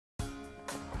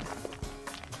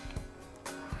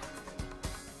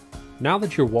Now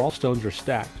that your wall stones are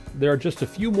stacked, there are just a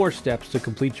few more steps to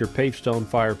complete your pavestone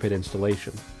fire pit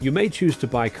installation. You may choose to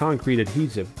buy concrete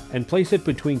adhesive and place it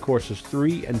between courses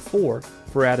 3 and 4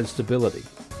 for added stability.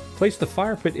 Place the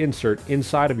fire pit insert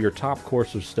inside of your top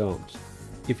course of stones.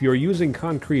 If you are using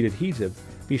concrete adhesive,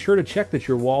 be sure to check that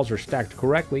your walls are stacked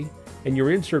correctly and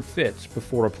your insert fits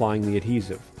before applying the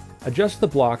adhesive. Adjust the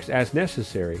blocks as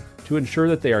necessary to ensure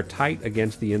that they are tight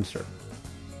against the insert.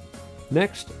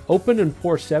 Next, open and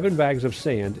pour 7 bags of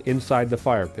sand inside the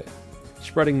fire pit,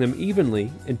 spreading them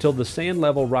evenly until the sand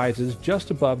level rises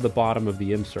just above the bottom of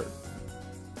the insert.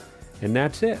 And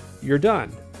that's it, you're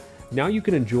done. Now you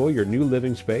can enjoy your new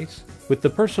living space with the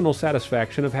personal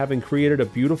satisfaction of having created a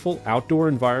beautiful outdoor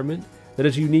environment that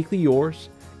is uniquely yours,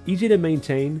 easy to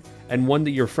maintain, and one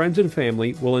that your friends and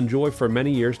family will enjoy for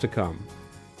many years to come.